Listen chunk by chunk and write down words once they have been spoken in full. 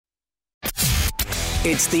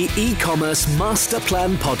It's the eCommerce Master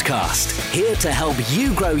Plan Podcast, here to help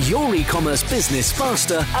you grow your e-commerce business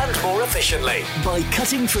faster and more efficiently by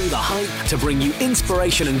cutting through the hype to bring you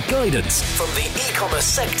inspiration and guidance from the e-commerce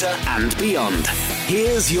sector and beyond.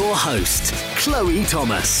 Here's your host, Chloe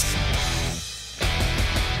Thomas.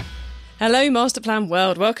 Hello, Masterplan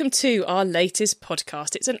World. Welcome to our latest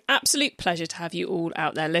podcast. It's an absolute pleasure to have you all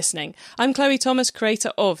out there listening. I'm Chloe Thomas,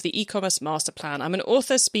 creator of the eCommerce Masterplan. I'm an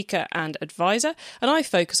author, speaker and advisor, and I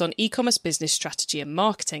focus on e-commerce business strategy and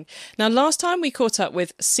marketing. Now, last time we caught up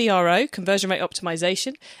with CRO, conversion rate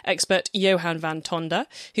optimization, expert Johan van Tonder,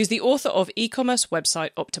 who's the author of e-commerce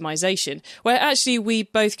website optimization, where actually we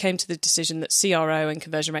both came to the decision that CRO and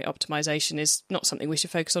conversion rate optimization is not something we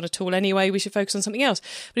should focus on at all anyway. We should focus on something else.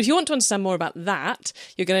 But if you want to understand more about that,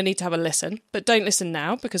 you're going to need to have a listen, but don't listen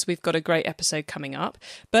now because we've got a great episode coming up.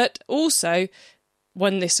 But also,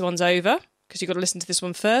 when this one's over, because you've got to listen to this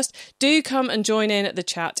one first, do come and join in at the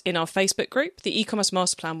chat in our Facebook group, the eCommerce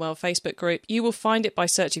Masterplan World Facebook group. You will find it by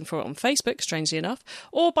searching for it on Facebook, strangely enough,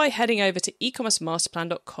 or by heading over to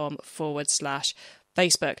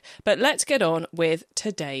ecommercemasterplan.com/Facebook. But let's get on with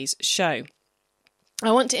today's show.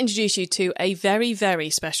 I want to introduce you to a very, very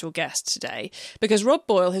special guest today because Rob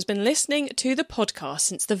Boyle has been listening to the podcast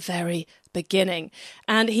since the very beginning,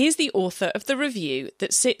 and he's the author of the review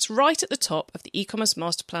that sits right at the top of the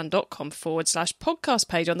ecommercemasterplan.com/podcast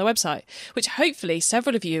page on the website, which hopefully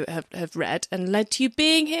several of you have read and led to you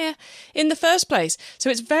being here in the first place. So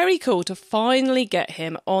it's very cool to finally get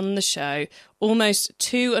him on the show, almost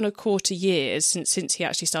 2.25 years since he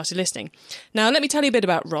actually started listening. Now, let me tell you a bit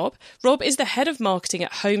about Rob. Rob is the head of marketing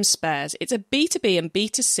at Homespares. It's a B2B and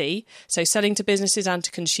B2C, so selling to businesses and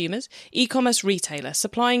to consumers, e-commerce retailer,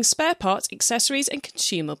 supplying spare parts, accessories and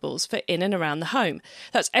consumables for in and around the home.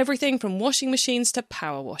 That's everything from washing machines to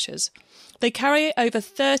power washers. They carry over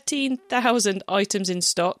 13,000 items in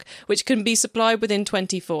stock, which can be supplied within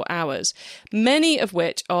 24 hours, many of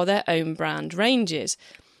which are their own brand ranges.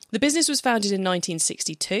 The business was founded in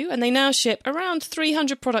 1962 and they now ship around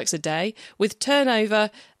 300 products a day with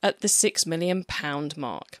turnover at the £6 million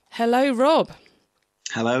mark. Hello, Rob.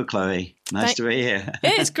 Hello, Chloe. Nice to be here.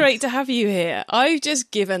 It's great to have you here. I've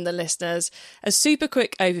just given the listeners a super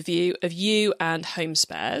quick overview of you and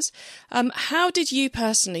Homespares. How did you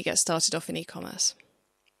personally get started off in e-commerce?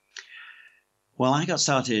 Well, I got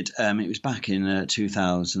started, it was back in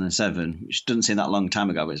 2007, which doesn't seem that long time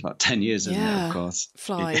ago, but it's about 10 years ago, of course.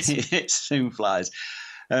 Flies. It soon flies.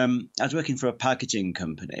 I was working for a packaging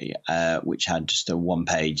company, which had just a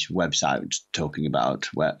one-page website talking about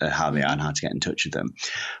how they are and how to get in touch with them.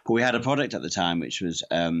 But we had a product at the time, which was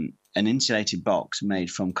an insulated box made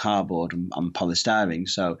from cardboard and polystyrene.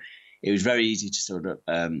 So it was very easy to sort of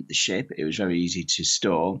ship. It was very easy to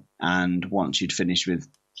store. And once you'd finished with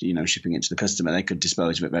shipping it to the customer, they could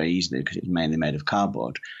dispose of it very easily because it was mainly made of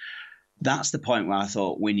cardboard. That's the point where I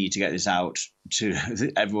thought we need to get this out to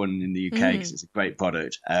everyone in the UK because it's a great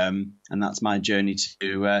product. And that's my journey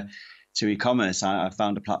to e-commerce. I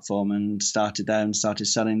found a platform and started there and started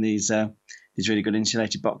selling these really good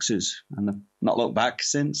insulated boxes, and I've not looked back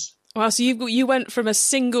since. Wow, so you went from a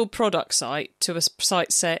single product site to a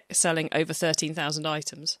site selling over 13,000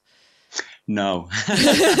 items. No,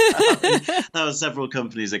 that was several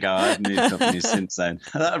companies ago. I've moved companies since then.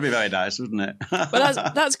 That would be very nice, wouldn't it? Well,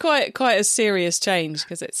 that's quite a serious change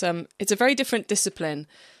because it's a very different discipline,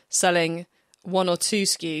 selling 1 or 2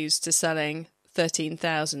 SKUs to selling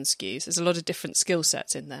 13,000 SKUs. There's a lot of different skill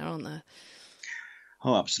sets in there, aren't there?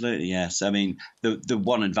 Oh, absolutely, yes. I mean, the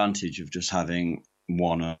one advantage of just having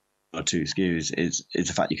 1 or 2 SKUs is the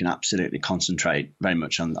fact you can absolutely concentrate very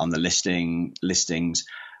much on the listings.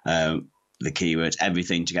 The keywords,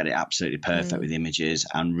 everything to get it absolutely perfect with images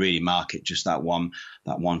and really market just that one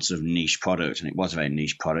sort of niche product. And it was a very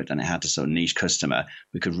niche product and it had a sort of niche customer.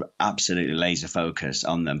 We could absolutely laser focus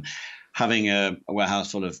on them. Having a warehouse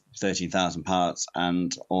full of 13,000 parts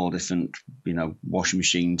and all different, washing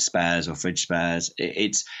machine spares or fridge spares,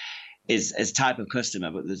 it's a type of customer,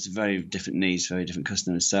 but there's very different needs for very different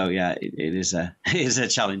customers. So yeah, it is a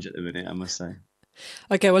challenge at the minute, I must say.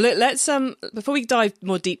 Okay, well, let's before we dive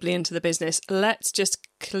more deeply into the business, let's just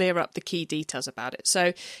clear up the key details about it.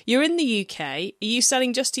 So you're in the UK. Are you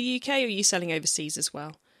selling just to UK or are you selling overseas as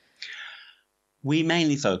well? We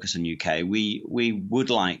mainly focus on UK. We would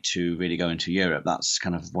like to really go into Europe. That's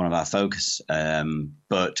kind of one of our focus,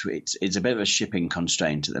 but it's a bit of a shipping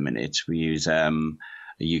constraint at the minute. We use a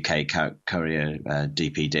UK courier,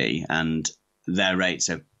 DPD, and their rates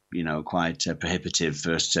are quite prohibitive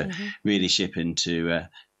for us to really ship into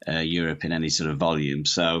Europe in any sort of volume.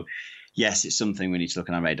 So yes, it's something we need to look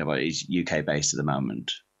on our radar, but it's UK based at the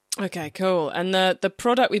moment. Okay, cool. And the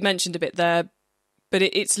product we mentioned a bit there, but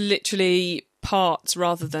it's literally parts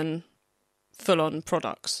rather than full-on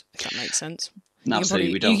products, if that makes sense.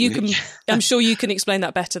 Absolutely, we don't. I'm sure you can explain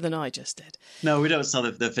that better than I just did. No, we don't sell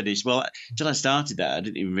the finished. Well, until I started there, I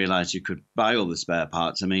didn't even realise you could buy all the spare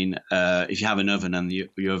parts. I mean, if you have an oven and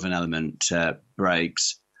your oven element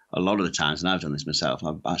breaks, a lot of the times, and I've done this myself,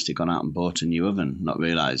 I've actually gone out and bought a new oven, not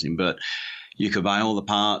realising, but you could buy all the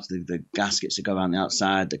parts, the gaskets that go around the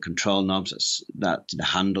outside, the control knobs, the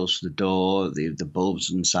handles for the door, the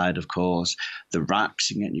bulbs inside, of course, the racks,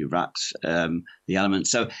 you can get new racks, the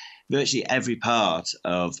elements. So virtually every part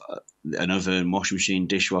of an oven, washing machine,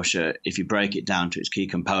 dishwasher, if you break it down to its key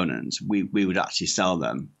components, we would actually sell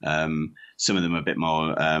them. Some of them are a bit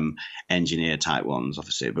more engineer type ones,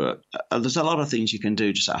 obviously, but there's a lot of things you can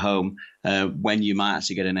do just at home when you might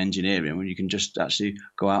actually get an engineer in, when you can just actually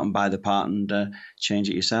go out and buy the part and change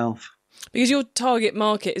it yourself. Because your target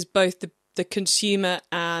market is both the consumer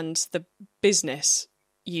and the business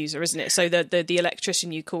user, isn't it? So the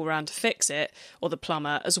electrician you call around to fix it, or the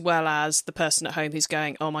plumber, as well as the person at home who's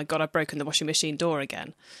going, oh my God, I've broken the washing machine door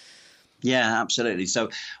again. Yeah, absolutely.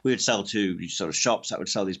 So we would sell to sort of shops that would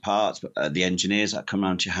sell these parts, but the engineers that come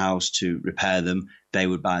around to your house to repair them, they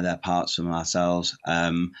would buy their parts from ourselves.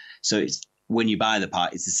 So it's when you buy the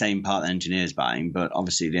part, it's the same part the engineer's buying, but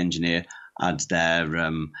obviously the engineer adds their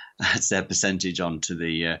percentage onto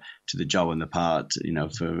the job and the part,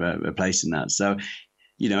 for replacing that. So,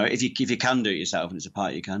 if you can do it yourself and it's a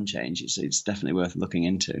part you can change, it's definitely worth looking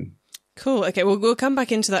into. Cool. Okay, well, we'll come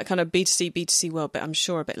back into that kind of B2C world, but I'm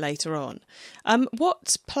sure a bit later on.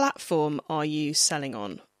 What platform are you selling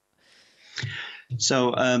on?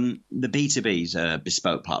 So the B2B is a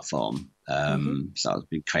bespoke platform. So it's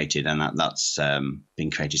been created, and that's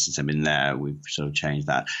been created since I've been there. We've sort of changed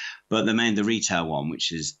that. But the retail one,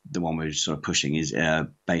 which is the one we're sort of pushing, is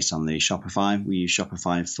based on the Shopify. We use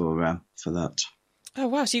Shopify for that. Oh,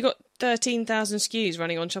 wow. So you've got 13,000 SKUs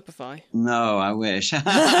running on Shopify? No, I wish.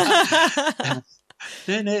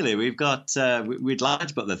 Nearly. We've got, we'd like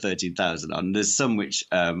to put the 13,000 on. There's some which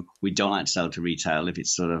we don't like to sell to retail if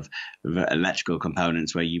it's sort of electrical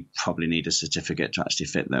components where you probably need a certificate to actually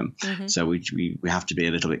fit them. So we have to be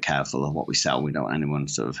a little bit careful of what we sell. We don't want anyone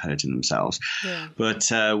sort of hurting themselves. Yeah. But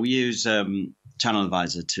we use Channel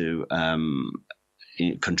Advisor to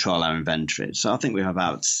control our inventory. So I think we have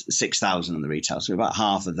about 6,000 on the retail. So about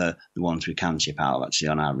half of the ones we can ship out actually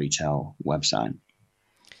on our retail website.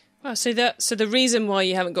 Wow. So the reason why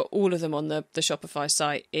you haven't got all of them on the Shopify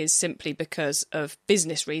site is simply because of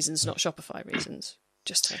business reasons, not Shopify reasons.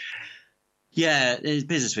 Yeah, it's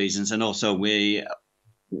business reasons. And also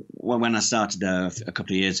when I started a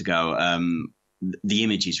couple of years ago, the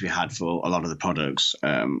images we had for a lot of the products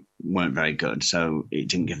weren't very good. So it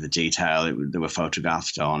didn't give the detail. They were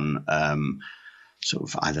photographed on sort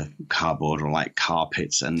of either cardboard or like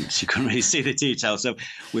carpets, and you couldn't really see the detail. So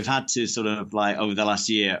we've had to sort of like over the last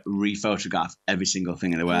year re-photograph every single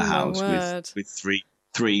thing in the warehouse with three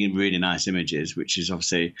really nice images, which is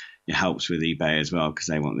obviously it helps with eBay as well because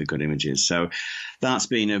they want the good images. So that's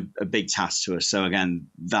been a big task to us. So again,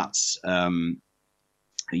 that's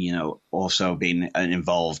also been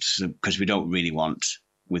involved because we don't really want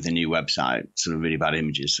with the new website sort of really bad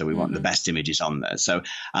images. So we want the best images on there. So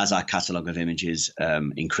as our catalogue of images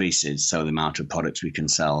increases, so the amount of products we can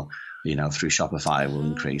sell, through Shopify will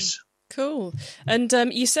increase. Cool. And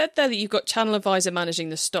you said there that you've got Channel Advisor managing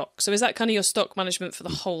the stock. So is that kind of your stock management for the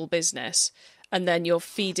whole business? And then you're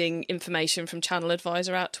feeding information from Channel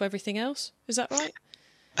Advisor out to everything else? Is that right?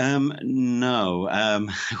 No.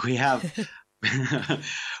 We have...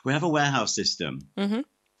 we have a warehouse system,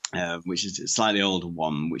 which is a slightly older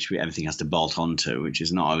one, which everything has to bolt onto, which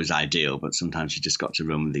is not always ideal, but sometimes you just got to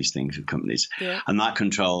run with these things with companies. Yeah. And that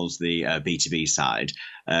controls the B2B side.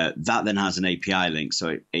 That then has an API link,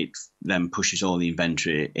 so it then pushes all the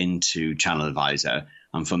inventory into Channel Advisor.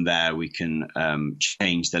 And from there, we can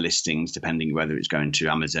change the listings depending whether it's going to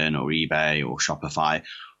Amazon or eBay or Shopify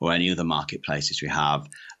or any other marketplaces we have.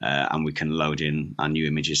 And we can load in our new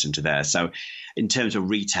images into there. So in terms of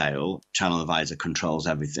retail, Channel Advisor controls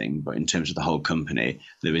everything. But in terms of the whole company,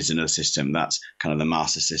 there is another system that's kind of the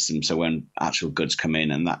master system. So when actual goods come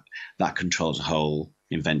in, and that controls the whole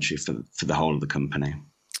inventory for the whole of the company.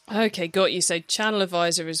 Okay, got you. So Channel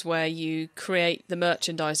Advisor is where you create the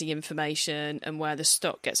merchandising information and where the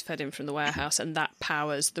stock gets fed in from the warehouse, and that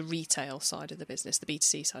powers the retail side of the business, the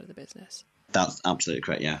B2C side of the business. That's absolutely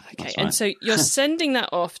correct, yeah. Okay, and so you're sending that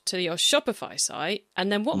off to your Shopify site,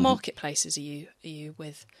 and then what marketplaces are you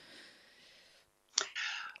with?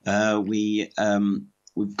 We've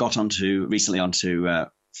got recently onto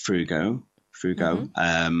Frugo, Frugo.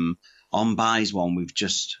 On Buy's one, we've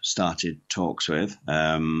just started talks with.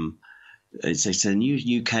 It's a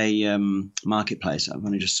new UK marketplace I've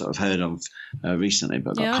only just sort of heard of recently,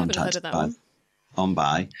 but got contacted by On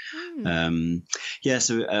Buy.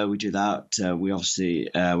 So we do that. We obviously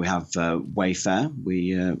we have Wayfair.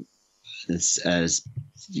 We as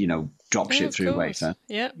you know, drop ship through Wayfair.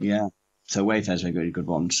 Yeah. So Wayfair's a really good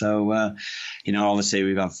one. So obviously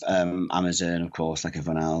we have Amazon, of course, like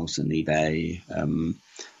everyone else, and eBay.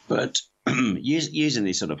 But using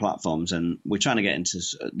these sort of platforms, and we're trying to get into.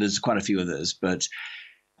 There's quite a few others, but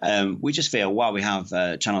we just feel while we have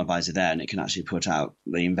Channel Advisor there, and it can actually put out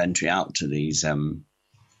the inventory out to these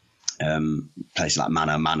places like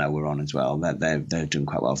Mano we're on as well. They're doing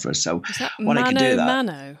quite well for us. So what I can do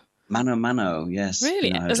that. Mano, yes.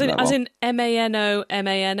 Really? As in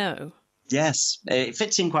MANO? Yes, it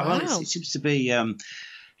fits in quite well. It seems to be,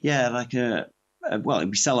 like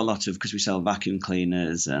we sell a lot of, because we sell vacuum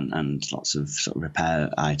cleaners and lots of sort of repair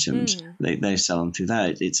items. They sell them through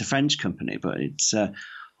there. It's a French company, but it's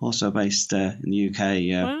also based in the UK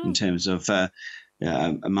in terms of a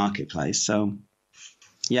marketplace. So,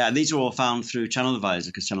 these are all found through Channel Advisor,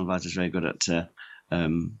 because Channel Advisor is very good at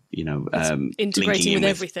integrating with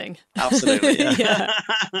everything. Absolutely. Yeah.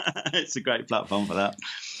 It's a great platform for that.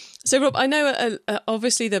 So, Rob, I know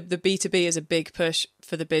obviously the B2B is a big push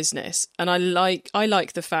for the business, and I like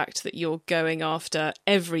the fact that you're going after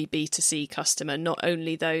every B2C customer, not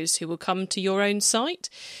only those who will come to your own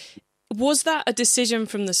site. Was that a decision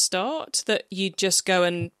from the start that you just go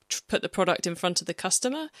and put the product in front of the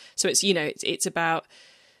customer? So it's about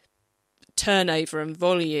turnover and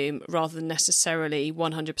volume rather than necessarily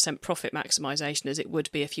 100% profit maximisation, as it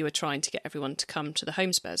would be if you were trying to get everyone to come to the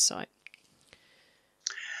Homespares site.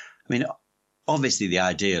 I mean, obviously the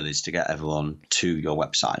ideal is to get everyone to your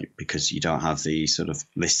website, because you don't have the sort of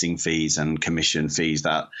listing fees and commission fees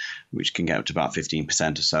which can get up to about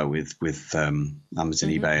 15% or so with Amazon,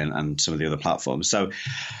 eBay and some of the other platforms. So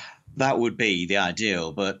that would be the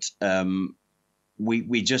ideal, but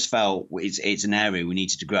we just felt it's an area we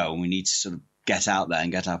needed to grow, and we need to sort of get out there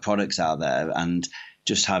and get our products out there, and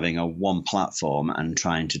just having a one platform and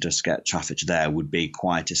trying to just get traffic there would be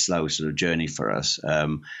quite a slow sort of journey for us.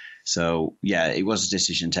 So it was a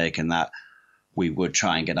decision taken that we would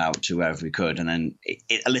try and get out to wherever we could, and then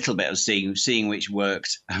a little bit of seeing which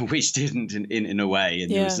worked and which didn't in a way,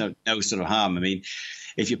 and there was no sort of harm. I mean,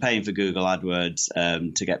 if you're paying for Google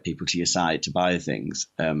AdWords to get people to your site to buy things,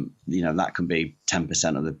 that can be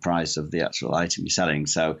 10% of the price of the actual item you're selling.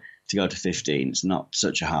 So to go to 15, it's not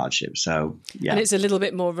such a hardship. So and it's a little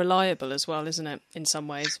bit more reliable as well, isn't it? In some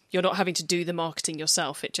ways, you're not having to do the marketing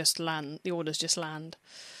yourself; the orders just land.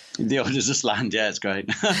 The orders just land. Yeah, it's great.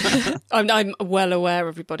 I'm well aware,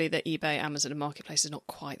 everybody, that eBay, Amazon, and Marketplace is not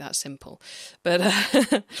quite that simple. But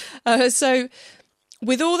so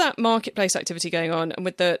with all that marketplace activity going on, and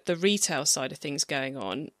with the retail side of things going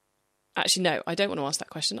on, actually, no, I don't want to ask that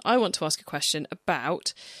question. I want to ask a question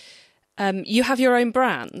about you have your own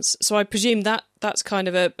brands. So I presume that's kind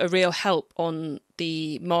of a real help on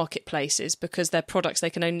the marketplaces, because their products they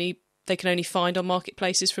can only find on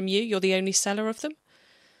marketplaces from you. You're the only seller of them.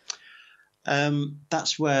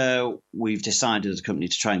 That's where we've decided as a company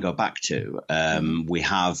to try and go back to. We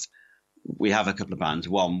have a couple of brands.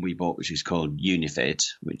 One we bought, which is called Unifit,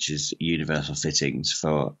 which is universal fittings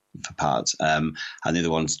for parts. And the other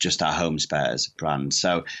one's just our Homespares brand.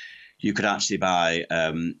 So you could actually buy,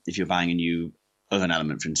 if you're buying a new oven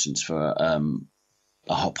element, for instance, for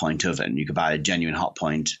a hot point oven, you could buy a genuine hot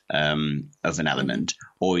point oven element,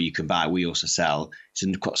 or you can buy, we also sell, it's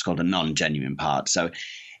what's called a non-genuine part. So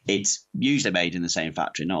it's usually made in the same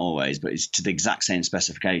factory, not always, but it's to the exact same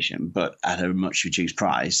specification, but at a much reduced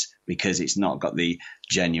price, because it's not got the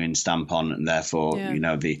genuine stamp on, and therefore,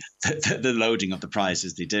 the loading of the price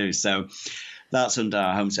as they do. So that's under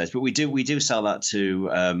our Homespares. But we do sell that to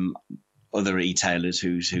other retailers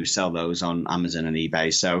who sell those on Amazon and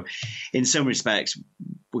eBay. So in some respects,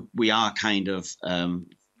 we are kind of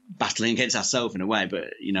battling against ourselves in a way, but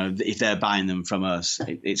if they're buying them from us,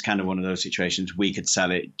 it's kind of one of those situations. We could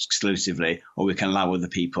sell it exclusively, or we can allow other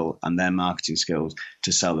people and their marketing skills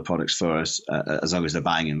to sell the products for us, as long as they're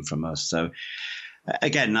buying them from us. So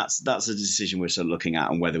again, that's a decision we're still looking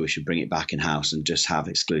at, and whether we should bring it back in house and just have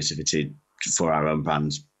exclusivity for our own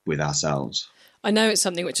brands with ourselves. I know it's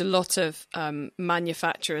something which a lot of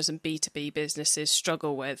manufacturers and B2B businesses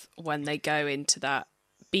struggle with when they go into that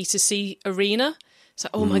B2C arena. It's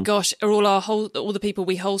like, oh my gosh, are all the people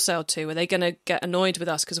we wholesale to, are they going to get annoyed with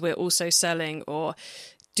us because we're also selling? Or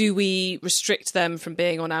do we restrict them from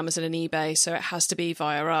being on Amazon and eBay? So it has to be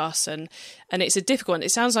via us. And it's a difficult one.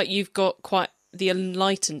 It sounds like you've got quite the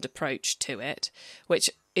enlightened approach to it, which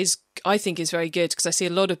is, I think, is very good, because I see a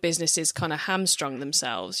lot of businesses kind of hamstrung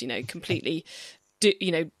themselves, completely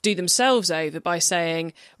do themselves over by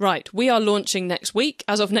saying, right, we are launching next week.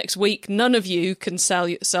 As of next week, none of you can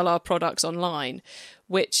sell our products online,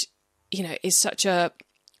 which, is such a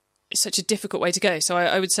difficult way to go. So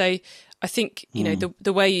I would say, I think,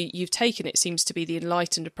 the way you've taken it seems to be the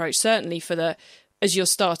enlightened approach, certainly as you're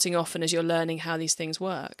starting off and as you're learning how these things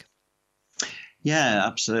work. Yeah,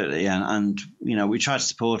 absolutely. And we try to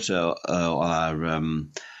support our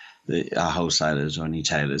wholesalers or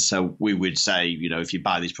retailers. So we would say, if you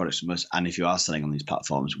buy these products from us and if you are selling on these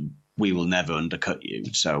platforms, we will never undercut you.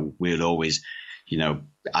 So we'll always,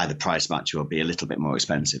 either price match you or be a little bit more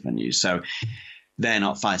expensive than you. So they're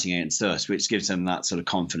not fighting against us, which gives them that sort of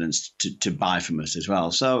confidence to buy from us as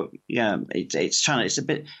well. So yeah, it's a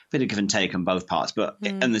bit of give and take on both parts, but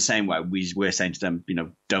in the same way, we're saying to them,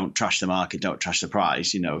 don't trash the market, don't trash the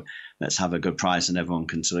price. Let's have a good price, and everyone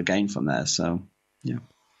can sort of gain from there. So yeah.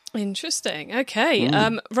 Interesting. Okay.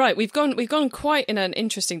 Right. We've gone quite in an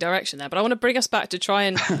interesting direction there, but I want to bring us back to try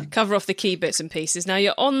and cover off the key bits and pieces. Now,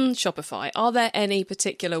 you're on Shopify. Are there any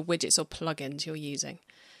particular widgets or plugins you're using?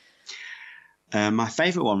 My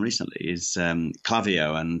favourite one recently is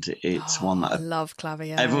Klaviyo, and it's one that I love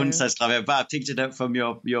Klaviyo. Everyone says Klaviyo, but I picked it up from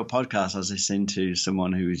your podcast. I was listening to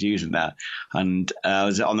someone who was using that, and I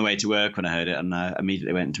was on the way to work when I heard it, and I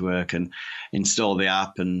immediately went to work and installed the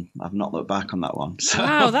app, and I've not looked back on that one. So,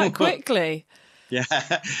 wow, that quickly! Yeah,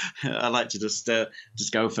 I like to just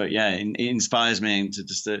go for it. Yeah, it inspires me to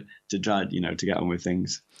try, to get on with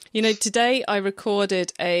things. Today I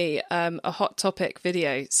recorded a hot topic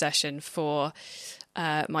video session for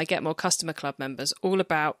my Get More Customer Club members, all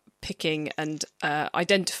about picking and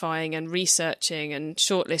identifying and researching and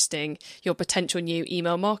shortlisting your potential new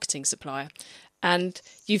email marketing supplier. And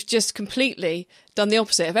you've just completely done the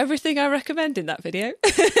opposite of everything I recommend in that video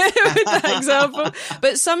with that example.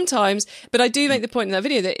 But I do make the point in that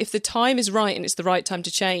video that if the time is right and it's the right time to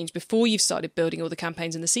change before you've started building all the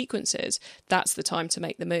campaigns and the sequences, that's the time to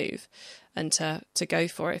make the move and to go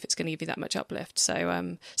for it if it's going to give you that much uplift.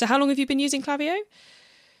 So how long have you been using Klaviyo?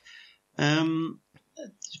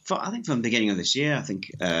 I think from the beginning of this year. I think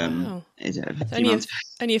wow.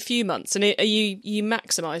 Only a few months. And are you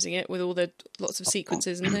maximising it with all the lots of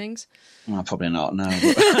sequences and things? Well, probably not. No.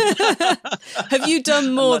 Have you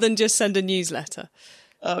done more than just send a newsletter?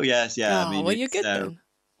 Oh yes, yeah. Oh, well, you're good then.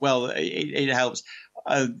 Well, it helps.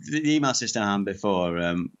 The email system I had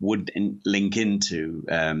before would link into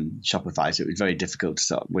Shopify, so it was very difficult to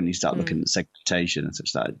start when you start looking at segmentation and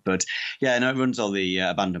such like that. But yeah, no, it runs all the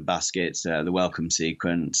abandoned baskets, the welcome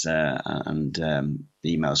sequence, and the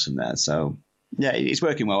emails from there. So yeah, it's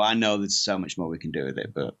working well. I know there's so much more we can do with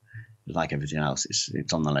it, but like everything else,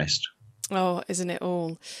 it's on the list. Oh, isn't it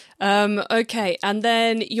all? Okay, and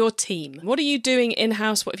then your team. What are you doing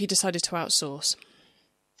in-house? What have you decided to outsource?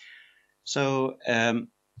 So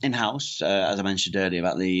in-house, as I mentioned earlier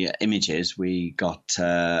about the images, we got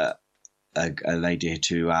a lady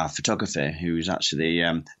to our photography who's actually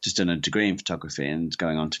just done a degree in photography and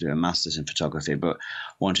going on to do a master's in photography, but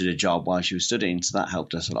wanted a job while she was studying. So that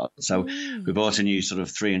helped us a lot. So we bought a new sort of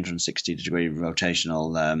 360-degree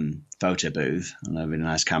rotational photo booth and a really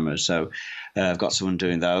nice camera. So I've got someone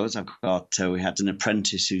doing those. We had an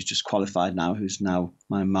apprentice who's just qualified now, who's now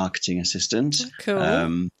my marketing assistant.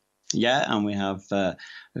 Cool. Yeah, and we have a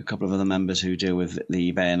couple of other members who deal with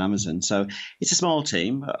the eBay and Amazon. So it's a small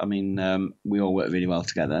team. I mean, we all work really well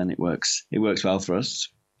together, and it works well for us.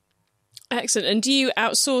 Excellent. And do you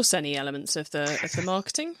outsource any elements of the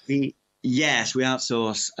marketing? Yes, we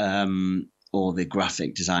outsource all the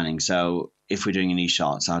graphic designing. So if we're doing any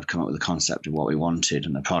shots, I'd come up with a concept of what we wanted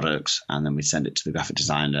and the products, and then we'd send it to the graphic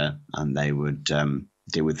designer, and they would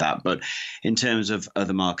deal with that. But in terms of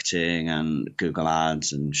other marketing and Google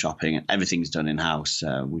Ads and shopping, everything's done in-house.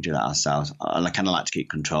 We do that ourselves. I kind of like to keep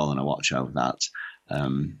control and a watch over that.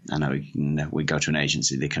 I know we go to an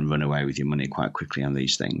agency, they can run away with your money quite quickly on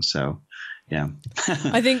these things. So, yeah.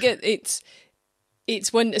 I think it's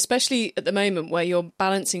when, especially at the moment where you're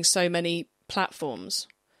balancing so many platforms,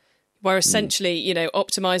 where essentially,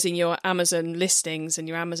 optimizing your Amazon listings and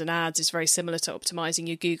your Amazon ads is very similar to optimizing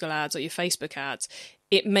your Google ads or your Facebook ads.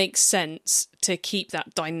 It makes sense to keep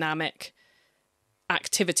that dynamic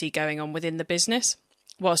activity going on within the business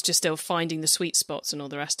whilst you're still finding the sweet spots and all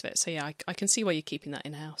the rest of it. So yeah, I can see why you're keeping that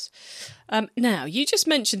in-house. Now, you just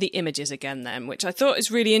mentioned the images again then, which I thought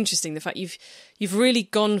is really interesting. The fact you've really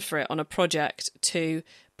gone for it on a project to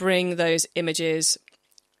bring those images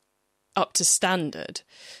up to standard.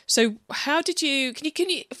 So how did you, can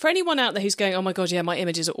you, for anyone out there who's going, oh my God, yeah, my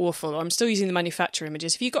images are awful, or I'm still using the manufacturer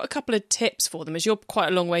images, have you got a couple of tips for them, as you're quite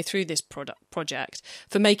a long way through this project,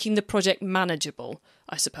 for making the project manageable,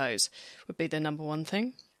 I suppose, would be the number one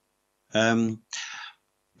thing?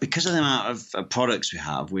 Because of the amount of products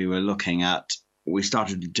we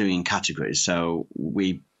started doing categories. So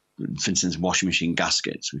for instance, washing machine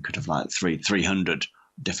gaskets, we could have like 300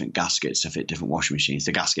 different gaskets to fit different washing machines.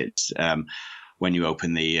 The gaskets, when you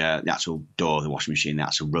open the actual door of the washing machine, the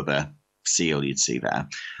actual rubber seal you'd see there.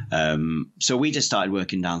 So we just started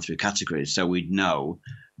working down through categories. So we'd know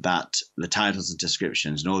that the titles and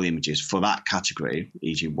descriptions and all the images for that category,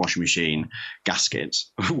 e.g. washing machine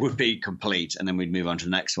gaskets, would be complete, and then we'd move on to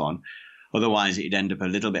the next one. Otherwise, it'd end up a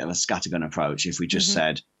little bit of a scattergun approach if we just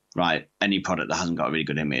said, right, any product that hasn't got a really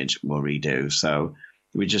good image, we'll redo. So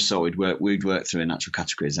we just thought we'd work through in actual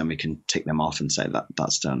categories, and we can tick them off and say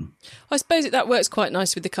that's done. I suppose that works quite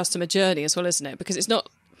nice with the customer journey as well, isn't it? Because it's not,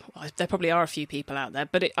 well, there probably are a few people out there,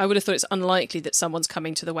 but I would have thought it's unlikely that someone's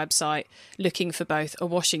coming to the website looking for both a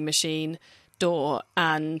washing machine door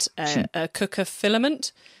and a cooker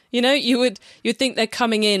filament. You know, you'd think they're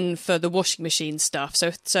coming in for the washing machine stuff.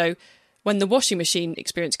 So when the washing machine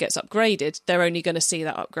experience gets upgraded, they're only going to see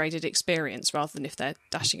that upgraded experience rather than if they're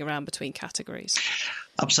dashing around between categories.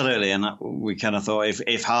 Absolutely. And we kind of thought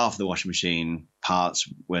if half the washing machine parts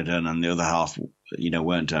were done and the other half,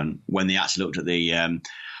 weren't done, when they actually looked at the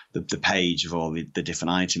page of all the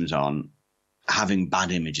different items on, having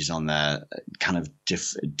bad images on there kind of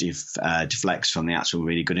deflects from the actual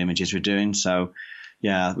really good images we're doing. So,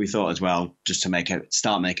 yeah, we thought as well, just to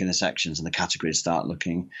start making the sections and the categories start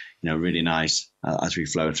looking, really nice as we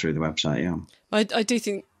flowed through the website. Yeah, I do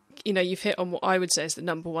think, you've hit on what I would say is the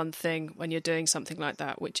number one thing when you're doing something like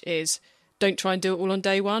that, which is don't try and do it all on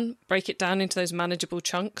day one. Break it down into those manageable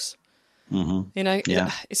chunks. Mm-hmm.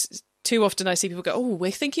 It's too often I see people go, oh,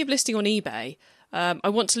 we're thinking of listing on eBay. I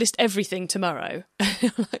want to list everything tomorrow.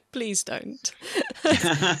 I'm like, please don't.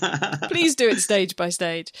 Please do it stage by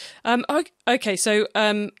stage. Okay, so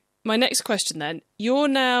my next question then. You're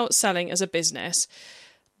now selling as a business,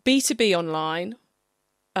 B2B online,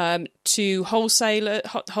 to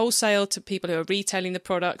wholesale to people who are retailing the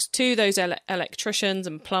products, to those electricians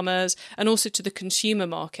and plumbers, and also to the consumer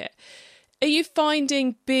market. Are you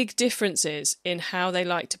finding big differences in how they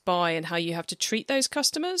like to buy and how you have to treat those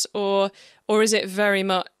customers, or is it very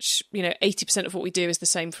much 80% of what we do is the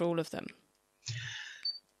same for all of them?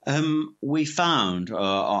 We found, we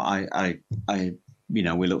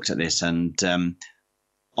looked at this, and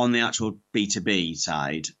on the actual B2B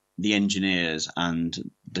side, the engineers and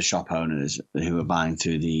the shop owners who are buying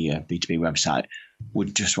through the B2B website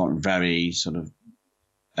would just want very sort of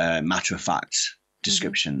matter of fact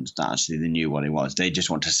descriptions that actually they knew what it was. They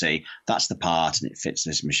just want to see that's the part and it fits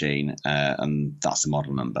this machine, and that's the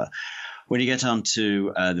model number. When you get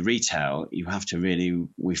onto the retail, we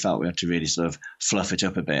felt we had to really sort of fluff it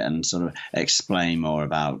up a bit and sort of explain more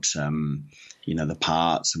about the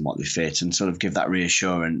parts and what they fit, and sort of give that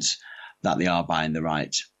reassurance that they are buying the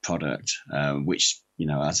right product, which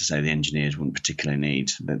as I say, the engineers wouldn't particularly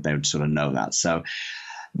need. They would sort of know that. So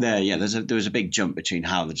there was a big jump between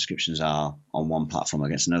how the descriptions are on one platform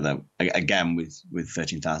against another. Again, with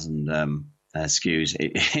 13,000 SKUs,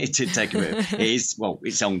 it did take a bit.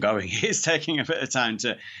 It's ongoing. It's taking a bit of time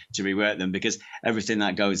to rework them, because everything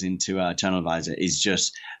that goes into our channel advisor is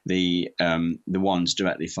just the ones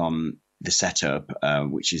directly from the setup,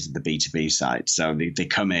 which is the B2B side. So they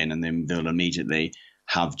come in and then they'll immediately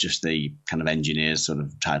have just the kind of engineers sort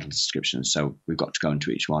of title descriptions. So we've got to go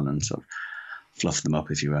into each one and sort of fluff them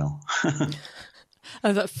up, if you will.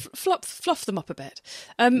 Fluff them up a bit.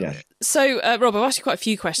 Yeah. So, Rob, I've asked you quite a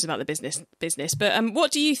few questions about the business, but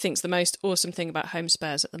what do you think is the most awesome thing about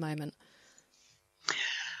Homespares at the moment?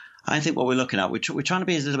 I think what we're looking at, we're trying to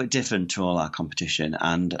be a little bit different to all our competition.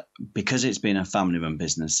 And because it's been a family-run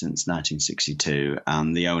business since 1962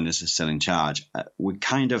 and the owners are still in charge, we're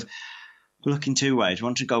kind of looking two ways. We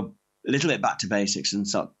want to go a little bit back to basics and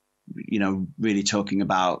start really talking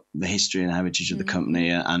about the history and heritage of the company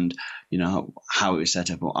and, how it was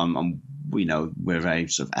set up. We're a very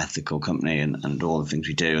sort of ethical company and all the things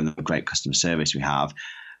we do and the great customer service we have.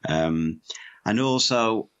 And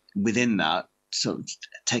also within that, sort of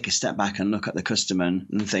take a step back and look at the customer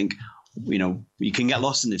and think, you can get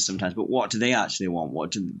lost in this sometimes, but what do they actually want?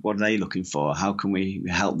 What are they looking for? How can we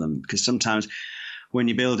help them? Because sometimes when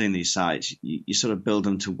you're building these sites, you sort of build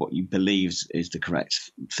them to what you believe is the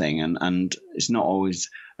correct thing. And it's not always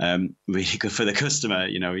really good for the customer.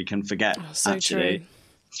 You can forget. So actually, true.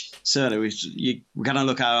 certainly we kind of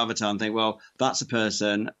look at our avatar and think, well, that's a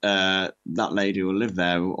person, that lady will live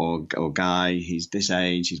there, or guy, he's this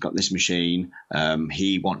age, he's got this machine,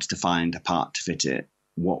 he wants to find a part to fit it.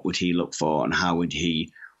 What would he look for, and how would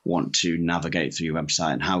he want to navigate through your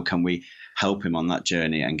website, and how can we help him on that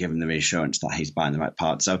journey and give him the reassurance that he's buying the right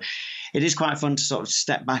part? So it is quite fun to sort of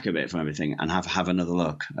step back a bit from everything and have another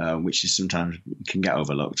look, which is sometimes can get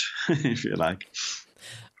overlooked, if you like.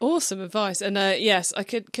 Awesome advice. And yes, I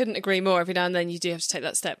couldn't agree more. Every now and then you do have to take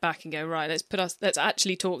that step back and go, right, let's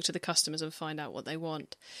actually talk to the customers and find out what they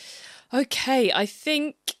want. Okay, I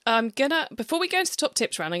think before we go into the top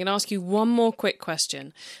tips round, I'm going to ask you one more quick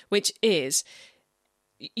question, which is,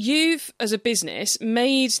 you've, as a business,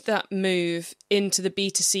 made that move into the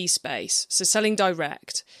B2C space, so selling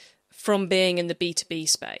direct, from being in the B2B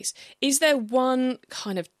space. Is there one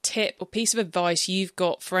kind of tip or piece of advice you've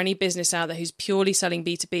got for any business out there who's purely selling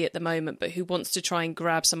B2B at the moment, but who wants to try and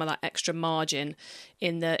grab some of that extra margin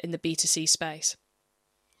in the B2C space?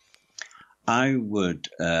 I would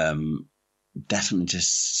definitely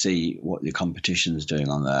just see what your competition's doing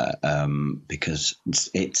on there, because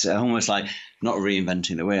it's almost like not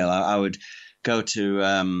reinventing the wheel. I would go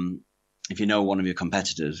to, if you know one of your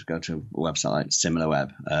competitors, go to a website like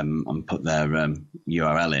SimilarWeb and put their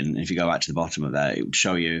URL in. If you go right to the bottom of there, it would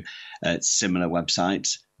show you similar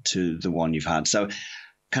websites to the one you've had. So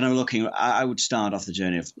kind of I would start off the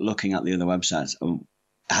journey of looking at the other websites.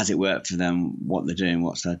 Has it worked for them? What they're doing?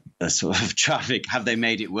 What's their sort of traffic? Have they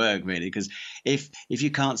made it work, really? Because if you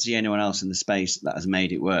can't see anyone else in the space that has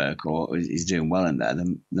made it work or is doing well in there,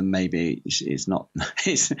 then maybe it's not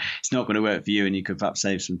it's not going to work for you, and you could perhaps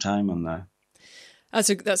save some time on there.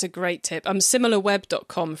 That's a great tip.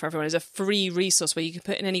 Similarweb.com for everyone is a free resource where you can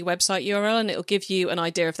put in any website URL and it'll give you an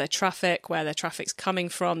idea of their traffic, where their traffic's coming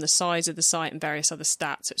from, the size of the site, and various other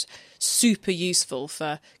stats. It's super useful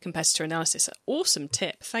for competitor analysis. Awesome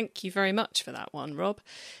tip. Thank you very much for that one, Rob.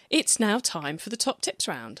 It's now time for the top tips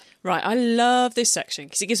round. Right, I love this section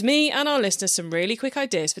because it gives me and our listeners some really quick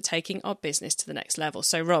ideas for taking our business to the next level.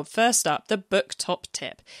 So, Rob, first up, the book top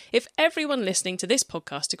tip. If everyone listening to this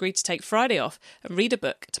podcast agreed to take Friday off and read a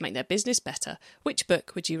book to make their business better, which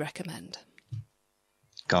book would you recommend?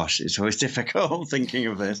 Gosh, it's always difficult thinking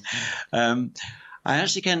of this. I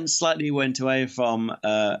actually slightly went away from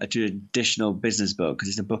a traditional business book because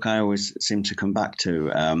it's a book I always seem to come back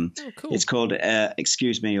to. Cool. It's called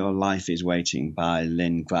Excuse Me, Your Life is Waiting by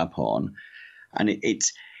Lynn Grabhorn. And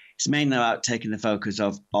it's mainly about taking the focus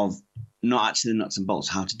of not actually the nuts and bolts,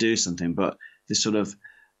 how to do something, but this sort of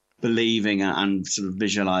believing and sort of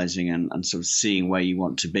visualizing and sort of seeing where you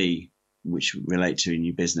want to be, which relate to in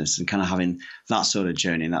your business, and kind of having that sort of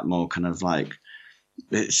journey, that more kind of like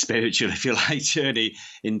spiritual, if you like, journey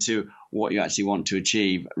into what you actually want to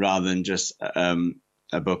achieve, rather than just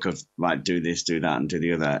a book of like do this, do that, and do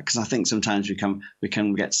the other. Because I think sometimes we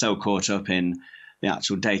can get so caught up in the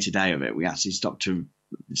actual day to day of it, we actually stop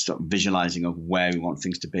visualizing of where we want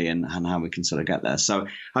things to be and how we can sort of get there. So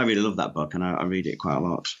I really love that book, and I read it quite a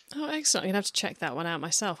lot. Oh, excellent. I'm going to have to check that one out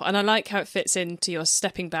myself. And I like how it fits into your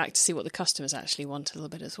stepping back to see what the customers actually want a little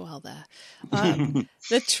bit as well there.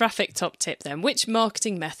 The traffic top tip then. Which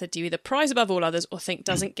marketing method do you either prize above all others or think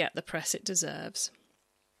doesn't get the press it deserves?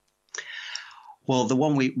 Well, the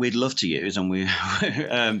one we'd love to use, and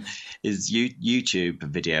is YouTube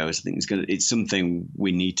videos. I think it's something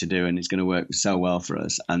we need to do, and it's going to work so well for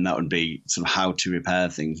us. And that would be sort of how to repair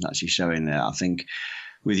things and actually showing there. I think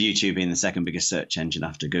with YouTube being the second biggest search engine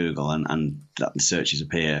after Google, and that the searches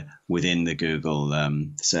appear within the Google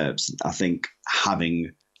search, I think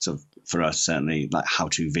having sort of, for us certainly, like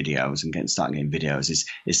how-to videos and start getting videos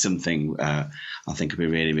is something I think would be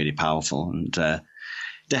really, really powerful, and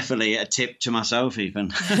definitely a tip to myself, even.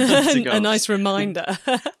 A nice reminder.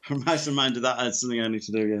 A nice reminder that that's something I need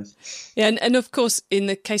to do, yes. Yeah, and of course, in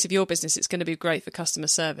the case of your business, it's going to be great for customer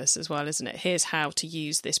service as well, isn't it? Here's how to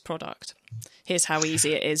use this product. Here's how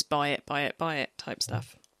easy it is. Buy it type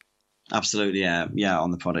stuff. Absolutely, yeah.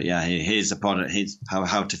 On the product, yeah. Here's the product. Here's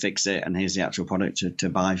how to fix it, and here's the actual product to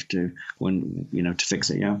buy to fix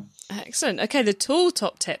it. Yeah. Excellent. Okay, the tool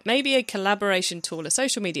top tip. Maybe a collaboration tool, a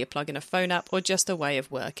social media plugin, a phone app, or just a way of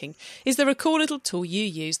working. Is there a cool little tool you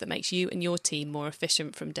use that makes you and your team more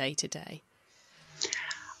efficient from day to day?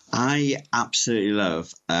 I absolutely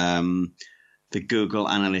love the Google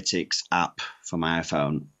Analytics app for my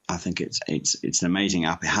iPhone. I think it's an amazing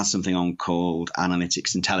app. It has something on called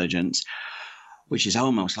Analytics Intelligence, which is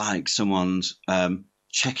almost like someone's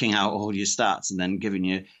checking out all your stats and then giving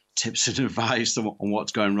you tips and advice on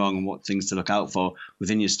what's going wrong and what things to look out for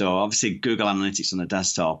within your store. Obviously, Google Analytics on the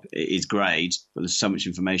desktop is great, but there's so much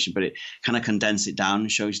information, but it kind of condenses it down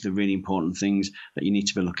and shows you the really important things that you need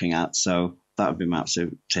to be looking at. So that would be my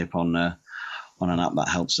absolute tip on an app that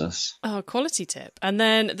helps us. Oh, quality tip. And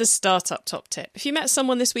then the startup top tip. If you met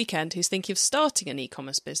someone this weekend who's thinking of starting an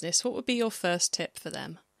e-commerce business, what would be your first tip for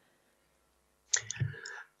them?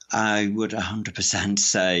 I would 100%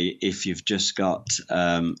 say if you've just got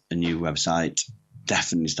a new website,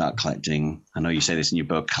 definitely start collecting. I know you say this in your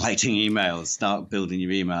book, collecting emails, start building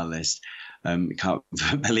your email list. You can't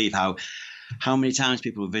believe how many times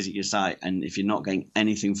people will visit your site, and if you're not getting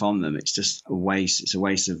anything from them, it's just a waste. It's a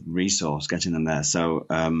waste of resource getting them there. So,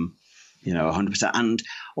 100%. And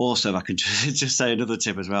also, if I could just say another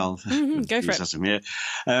tip as well. Go for it.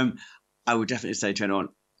 I would definitely say to anyone,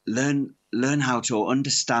 learn how to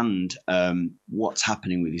understand what's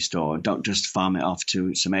happening with your store. Don't just farm it off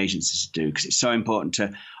to some agencies to do, because it's so important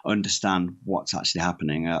to understand what's actually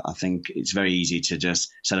happening. I think it's very easy to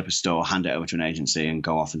just set up a store, hand it over to an agency and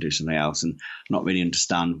go off and do something else and not really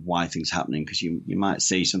understand why things are happening, because you might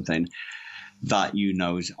see something that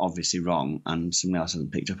is obviously wrong and someone else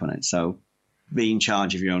hasn't picked up on it. So be in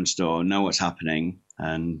charge of your own store, know what's happening,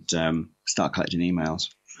 and start collecting emails.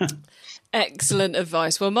 Excellent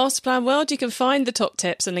advice. Well, Masterplan World, you can find the top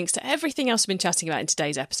tips and links to everything else we've been chatting about in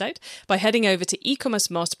today's episode by heading over to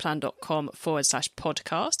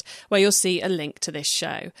ecommercemasterplan.com/podcast, where you'll see a link to this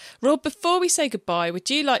show. Rob, before we say goodbye, would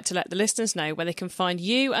you like to let the listeners know where they can find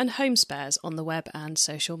you and Homespares on the web and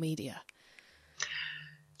social media?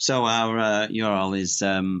 So our URL is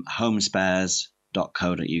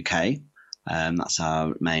homespares.co.uk. That's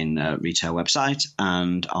our main retail website,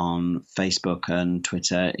 and on Facebook and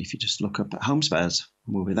Twitter, if you just look up at Homespares,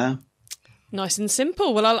 we'll be there. Nice and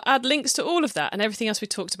simple. Well, I'll add links to all of that and everything else we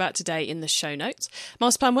talked about today in the show notes.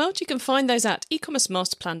 Masterplan World, you can find those at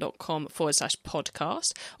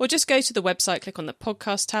ecommercemasterplan.com/podcast, or just go to the website, click on the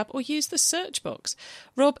podcast tab, or use the search box.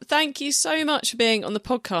 Rob, thank you so much for being on the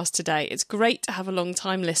podcast today. It's great to have a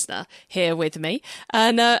long-time listener here with me.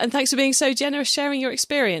 And thanks for being so generous sharing your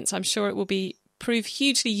experience. I'm sure it will prove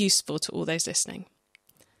hugely useful to all those listening.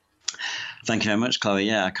 Thank you very much, Chloe.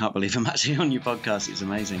 Yeah, I can't believe I'm actually on your podcast. It's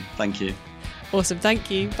amazing. Thank you. Awesome. Thank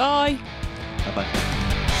you. Bye. Bye-bye.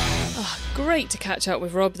 Oh, great to catch up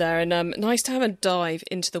with Rob there, and nice to have a dive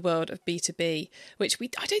into the world of B2B, which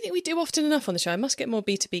I don't think we do often enough on the show. I must get more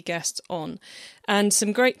B2B guests on. And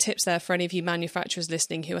some great tips there for any of you manufacturers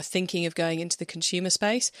listening who are thinking of going into the consumer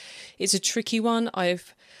space. It's a tricky one.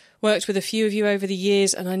 I've worked with a few of you over the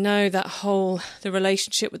years, and I know that the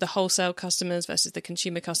relationship with the wholesale customers versus the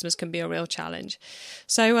consumer customers can be a real challenge.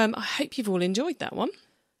 So I hope you've all enjoyed that one.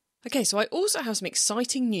 Okay, so I also have some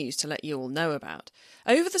exciting news to let you all know about.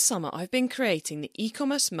 Over the summer, I've been creating the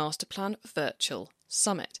eCommerce Masterplan Virtual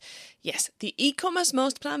Summit. Yes, the eCommerce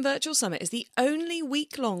Masterplan Virtual Summit is the only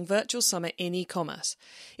week-long virtual summit in e-commerce.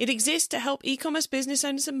 It exists to help e-commerce business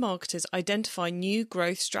owners and marketers identify new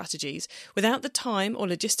growth strategies without the time or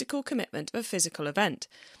logistical commitment of a physical event.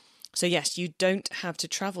 So yes, you don't have to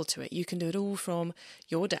travel to it. You can do it all from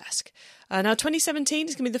your desk. Now, 2017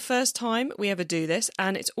 is going to be the first time we ever do this,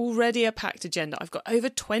 and it's already a packed agenda. I've got over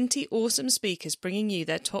 20 awesome speakers bringing you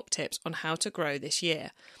their top tips on how to grow this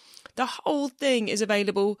year. The whole thing is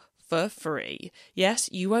available for free. Yes,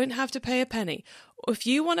 you won't have to pay a penny. If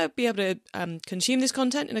you want to be able to consume this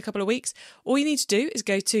content in a couple of weeks, all you need to do is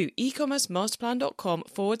go to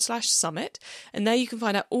ecommercemasterplan.com/summit, and there you can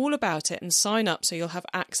find out all about it and sign up so you'll have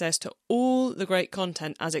access to all the great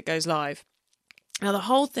content as it goes live. Now, the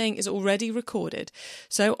whole thing is already recorded,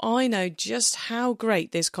 so I know just how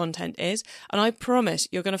great this content is, and I promise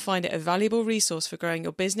you're going to find it a valuable resource for growing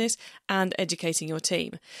your business and educating your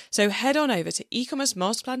team. So head on over to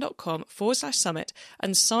ecommercemasterplan.com/summit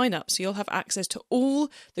and sign up so you'll have access to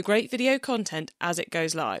all the great video content as it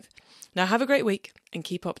goes live. Now, have a great week and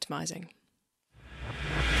keep optimizing.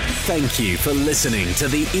 Thank you for listening to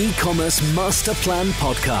the eCommerce Master Plan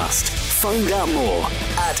podcast. Find out more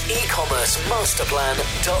at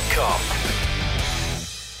ecommercemasterplan.com.